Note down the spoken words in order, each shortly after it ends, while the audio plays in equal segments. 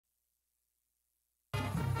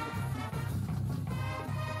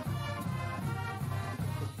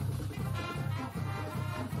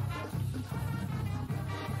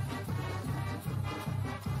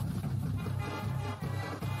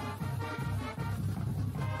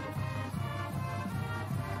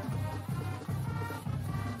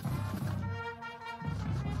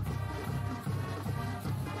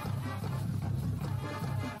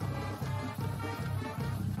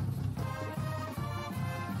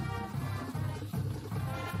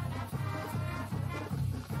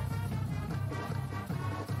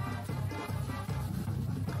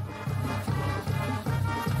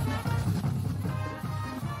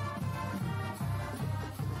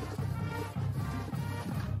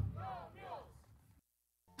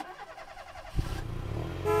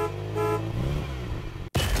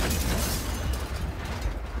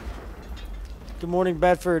Good morning,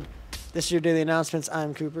 Bedford. This is your daily announcements.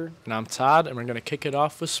 I'm Cooper. And I'm Todd, and we're going to kick it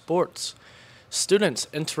off with sports. Students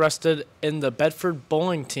interested in the Bedford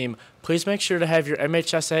bowling team, please make sure to have your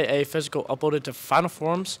MHSAA physical uploaded to Final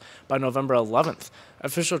Forms by November 11th.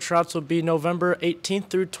 Official tryouts will be November 18th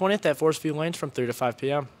through 20th at Forest View Lanes from 3 to 5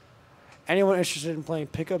 p.m. Anyone interested in playing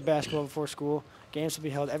pickup basketball before school, games will be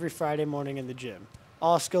held every Friday morning in the gym.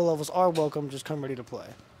 All skill levels are welcome, just come ready to play.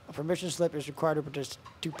 A permission slip is required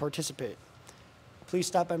to participate. Please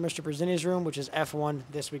stop by Mr. Brazini's room, which is F1,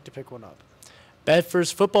 this week to pick one up.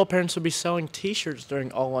 Bedford's football parents will be selling T-shirts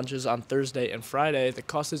during all lunches on Thursday and Friday. The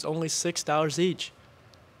cost is only $6 each.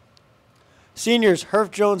 Seniors, Herf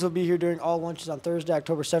Jones will be here during all lunches on Thursday,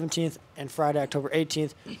 October 17th and Friday, October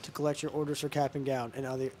 18th to collect your orders for cap and gown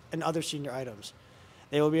and other senior items.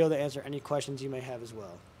 They will be able to answer any questions you may have as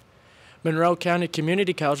well. Monroe County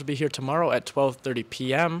Community College will be here tomorrow at 12:30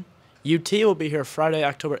 p.m. UT will be here Friday,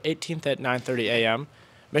 October 18th at 9:30 a.m.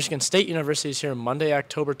 Michigan State University is here Monday,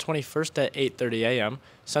 October 21st at 8:30 a.m.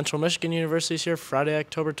 Central Michigan University is here Friday,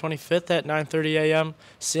 October 25th at 9:30 a.m.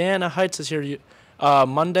 Siena Heights is here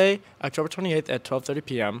Monday, October 28th at 12:30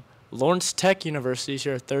 p.m. Lawrence Tech University is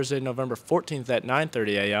here Thursday, November 14th at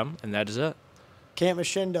 9:30 a.m. And that is it. Camp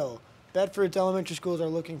Machindo. Bedford's elementary schools are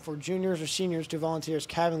looking for juniors or seniors to volunteer as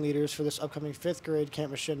cabin leaders for this upcoming 5th grade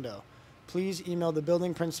Camp Machindo. Please email the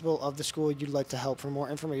building principal of the school you'd like to help for more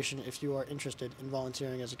information if you are interested in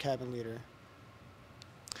volunteering as a cabin leader.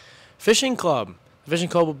 Fishing Club. The Fishing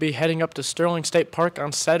Club will be heading up to Sterling State Park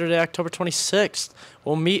on Saturday, October 26th.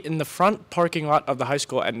 We'll meet in the front parking lot of the high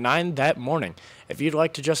school at 9 that morning. If you'd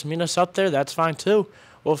like to just meet us up there, that's fine too.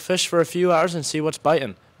 We'll fish for a few hours and see what's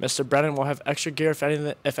biting. Mr. Brennan will have extra gear if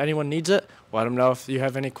anyone needs it. Let him know if you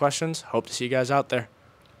have any questions. Hope to see you guys out there.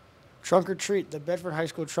 Trunk or Treat. The Bedford High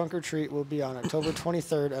School Trunk or Treat will be on October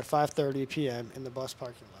 23rd at 5:30 p.m. in the bus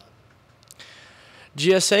parking lot.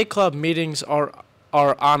 GSA Club meetings are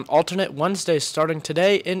on alternate Wednesdays starting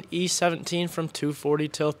today in E17 from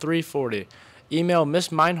 2:40 till 3:40. Email Miss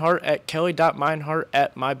Meinhardt at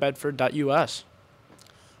kelly.meinhardt@mybedford.us.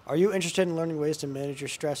 Are you interested in learning ways to manage your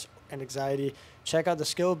stress and anxiety? Check out the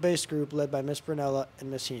skill-based group led by Miss Brunella and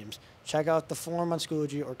Miss Heems. Check out the forum on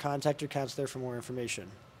Schoology or contact your counselor for more information.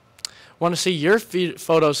 Want to see your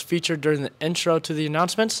photos featured during the intro to the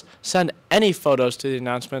announcements? Send any photos to the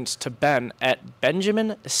announcements to Ben at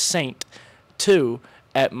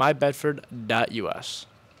benjaminsaint2@mybedford.us.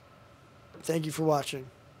 Thank you for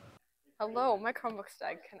watching. Hello, my Chromebook's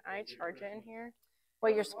dead. Can I charge it in here?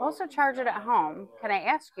 Well, you're supposed to charge it at home. Can I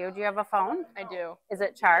ask you, do you have a phone? I do. Is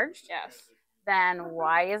it charged? Yes. Then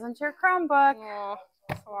why isn't your Chromebook? Oh,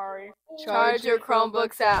 sorry. Charge your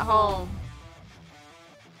Chromebooks at home.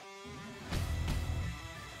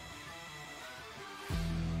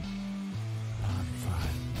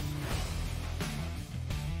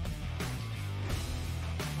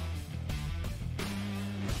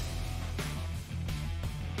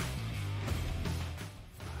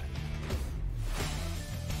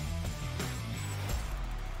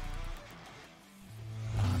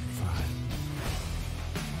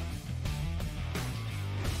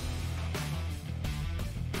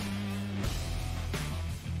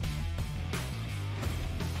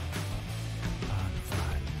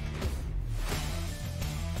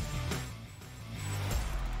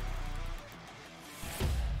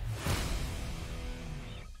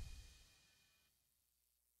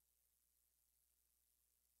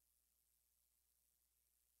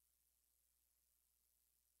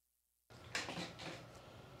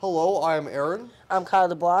 Hello, I am Aaron, I'm Kyle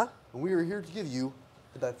DeBlois. and we are here to give you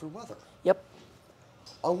the Bedford weather. Yep.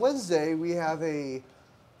 On Wednesday, we have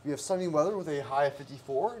sunny weather with a high of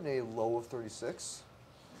 54 and a low of 36.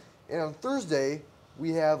 And on Thursday,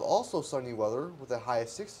 we have also sunny weather with a high of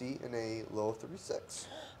 60 and a low of 36.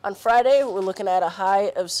 On Friday, we're looking at a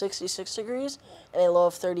high of 66 degrees and a low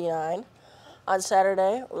of 39. On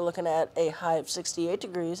Saturday, we're looking at a high of 68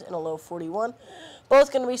 degrees and a low of 41.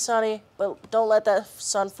 Both going to be sunny, but don't let that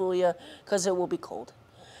sun fool you because it will be cold.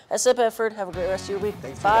 That's it, Bedford. Have a great rest of your week.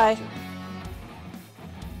 Thanks for Bye. watching.